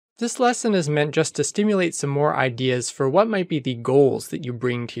This lesson is meant just to stimulate some more ideas for what might be the goals that you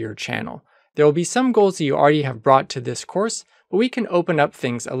bring to your channel. There will be some goals that you already have brought to this course, but we can open up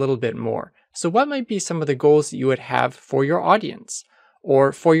things a little bit more. So what might be some of the goals that you would have for your audience,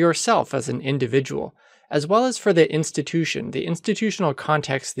 or for yourself as an individual, as well as for the institution, the institutional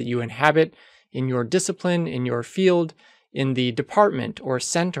context that you inhabit in your discipline, in your field, in the department or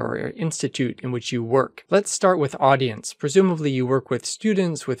center or institute in which you work. Let's start with audience. Presumably you work with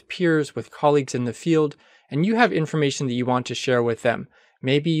students, with peers, with colleagues in the field, and you have information that you want to share with them.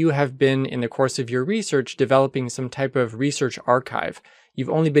 Maybe you have been, in the course of your research, developing some type of research archive. You've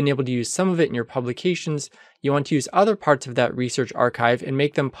only been able to use some of it in your publications. You want to use other parts of that research archive and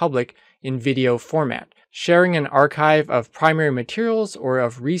make them public in video format. Sharing an archive of primary materials or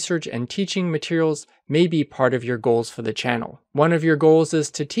of research and teaching materials may be part of your goals for the channel. One of your goals is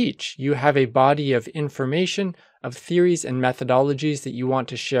to teach. You have a body of information, of theories and methodologies that you want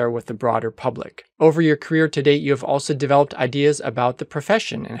to share with the broader public. Over your career to date, you have also developed ideas about the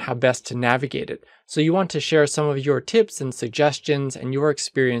profession and how best to navigate it. So you want to share some of your tips and suggestions and your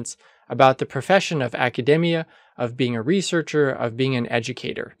experience about the profession of academia, of being a researcher, of being an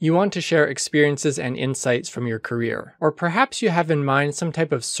educator. You want to share experiences and insights from your career. Or perhaps you have in mind some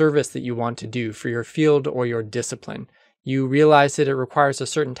type of service that you want to do for your field or your discipline. You realize that it requires a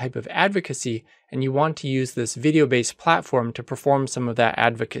certain type of advocacy, and you want to use this video-based platform to perform some of that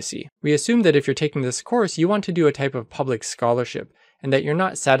advocacy. We assume that if you're taking this course, you want to do a type of public scholarship, and that you're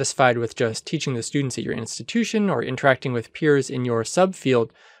not satisfied with just teaching the students at your institution or interacting with peers in your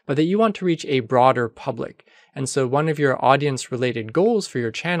subfield, but that you want to reach a broader public. And so one of your audience-related goals for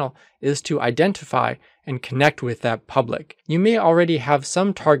your channel is to identify and connect with that public. You may already have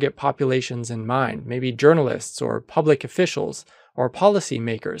some target populations in mind, maybe journalists or public officials or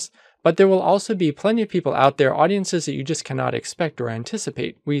policymakers, but there will also be plenty of people out there, audiences that you just cannot expect or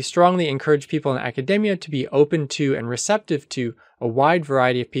anticipate. We strongly encourage people in academia to be open to and receptive to a wide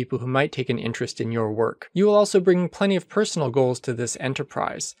variety of people who might take an interest in your work. You will also bring plenty of personal goals to this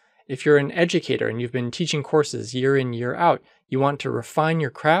enterprise. If you're an educator and you've been teaching courses year in, year out, you want to refine your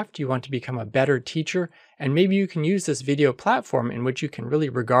craft, you want to become a better teacher, and maybe you can use this video platform in which you can really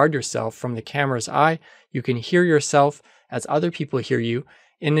regard yourself from the camera's eye. You can hear yourself as other people hear you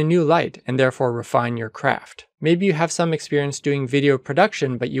in a new light and therefore refine your craft. Maybe you have some experience doing video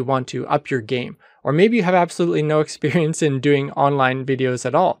production, but you want to up your game. Or maybe you have absolutely no experience in doing online videos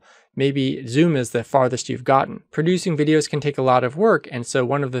at all. Maybe Zoom is the farthest you've gotten. Producing videos can take a lot of work, and so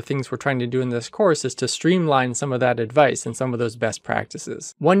one of the things we're trying to do in this course is to streamline some of that advice and some of those best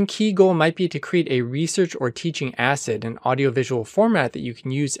practices. One key goal might be to create a research or teaching asset in audiovisual format that you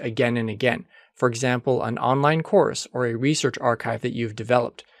can use again and again. For example, an online course or a research archive that you've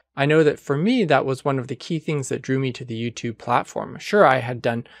developed. I know that for me, that was one of the key things that drew me to the YouTube platform. Sure, I had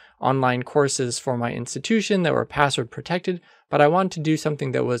done online courses for my institution that were password protected, but I wanted to do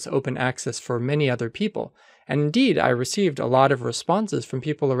something that was open access for many other people. And indeed, I received a lot of responses from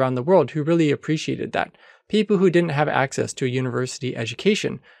people around the world who really appreciated that. People who didn't have access to a university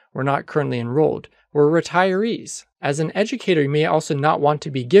education, were not currently enrolled, were retirees. As an educator, you may also not want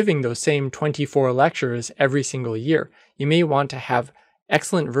to be giving those same 24 lectures every single year. You may want to have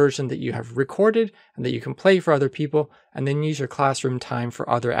excellent version that you have recorded and that you can play for other people, and then use your classroom time for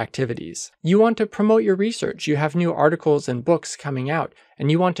other activities. You want to promote your research. You have new articles and books coming out, and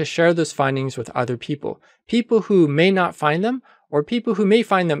you want to share those findings with other people. People who may not find them, or people who may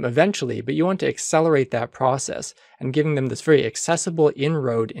find them eventually, but you want to accelerate that process and giving them this very accessible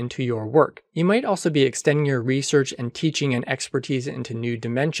inroad into your work. You might also be extending your research and teaching and expertise into new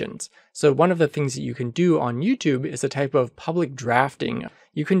dimensions. So one of the things that you can do on YouTube is a type of public drafting.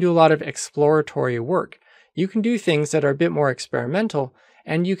 You can do a lot of exploratory work. You can do things that are a bit more experimental,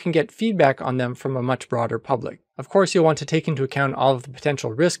 and you can get feedback on them from a much broader public. Of course, you'll want to take into account all of the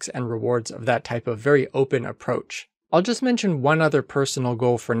potential risks and rewards of that type of very open approach. I'll just mention one other personal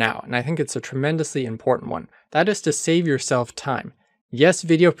goal for now, and I think it's a tremendously important one. That is to save yourself time. Yes,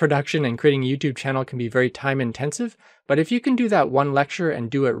 video production and creating a YouTube channel can be very time intensive, but if you can do that one lecture and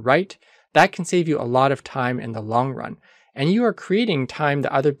do it right, that can save you a lot of time in the long run. And you are creating time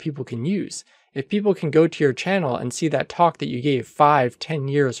that other people can use. If people can go to your channel and see that talk that you gave 5-10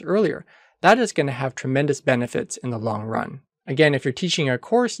 years earlier, that is going to have tremendous benefits in the long run. Again, if you're teaching a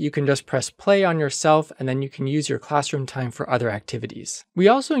course, you can just press play on yourself and then you can use your classroom time for other activities. We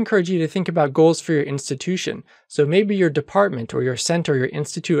also encourage you to think about goals for your institution. So maybe your department or your center or your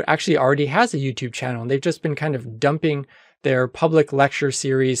institute actually already has a YouTube channel and they've just been kind of dumping their public lecture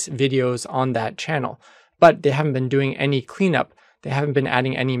series videos on that channel, but they haven't been doing any cleanup. They haven't been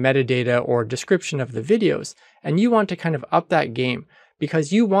adding any metadata or description of the videos, and you want to kind of up that game.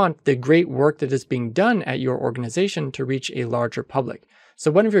 because you want the great work that is being done at your organization to reach a larger public. So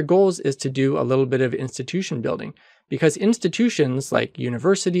one of your goals is to do a little bit of institution building, because institutions like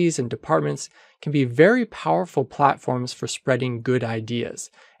universities and departments can be very powerful platforms for spreading good ideas.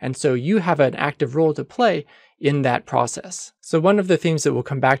 And so you have an active role to play in that process. So one of the themes that we'll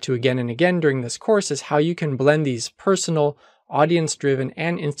come back to again and again during this course is how you can blend these personal, audience-driven,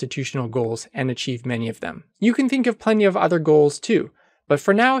 and institutional goals and achieve many of them. You can think of plenty of other goals too, but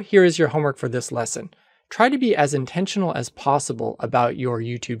for now, here is your homework for this lesson. Try to be as intentional as possible about your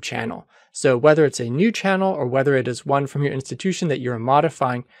YouTube channel. So whether it's a new channel or whether it is one from your institution that you're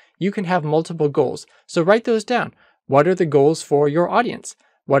modifying, you can have multiple goals. So write those down. What are the goals for your audience?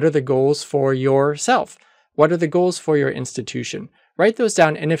 What are the goals for yourself? What are the goals for your institution? Write those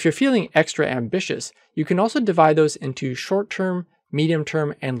down, and if you're feeling extra ambitious, you can also divide those into short-term,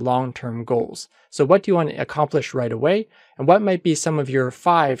 medium-term, and long-term goals. So what do you want to accomplish right away, and what might be some of your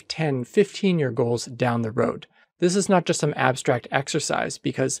 5, 10, 15-year goals down the road? This is not just some abstract exercise,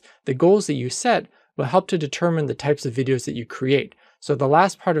 because the goals that you set will help to determine the types of videos that you create. So the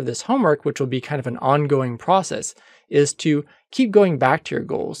last part of this homework, which will be kind of an ongoing process, is to keep going back to your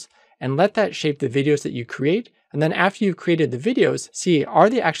goals and let that shape the videos that you create. And then after you've created the videos, see, are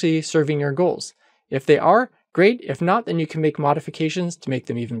they actually serving your goals? If they are, great. If not, then you can make modifications to make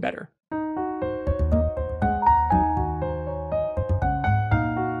them even better.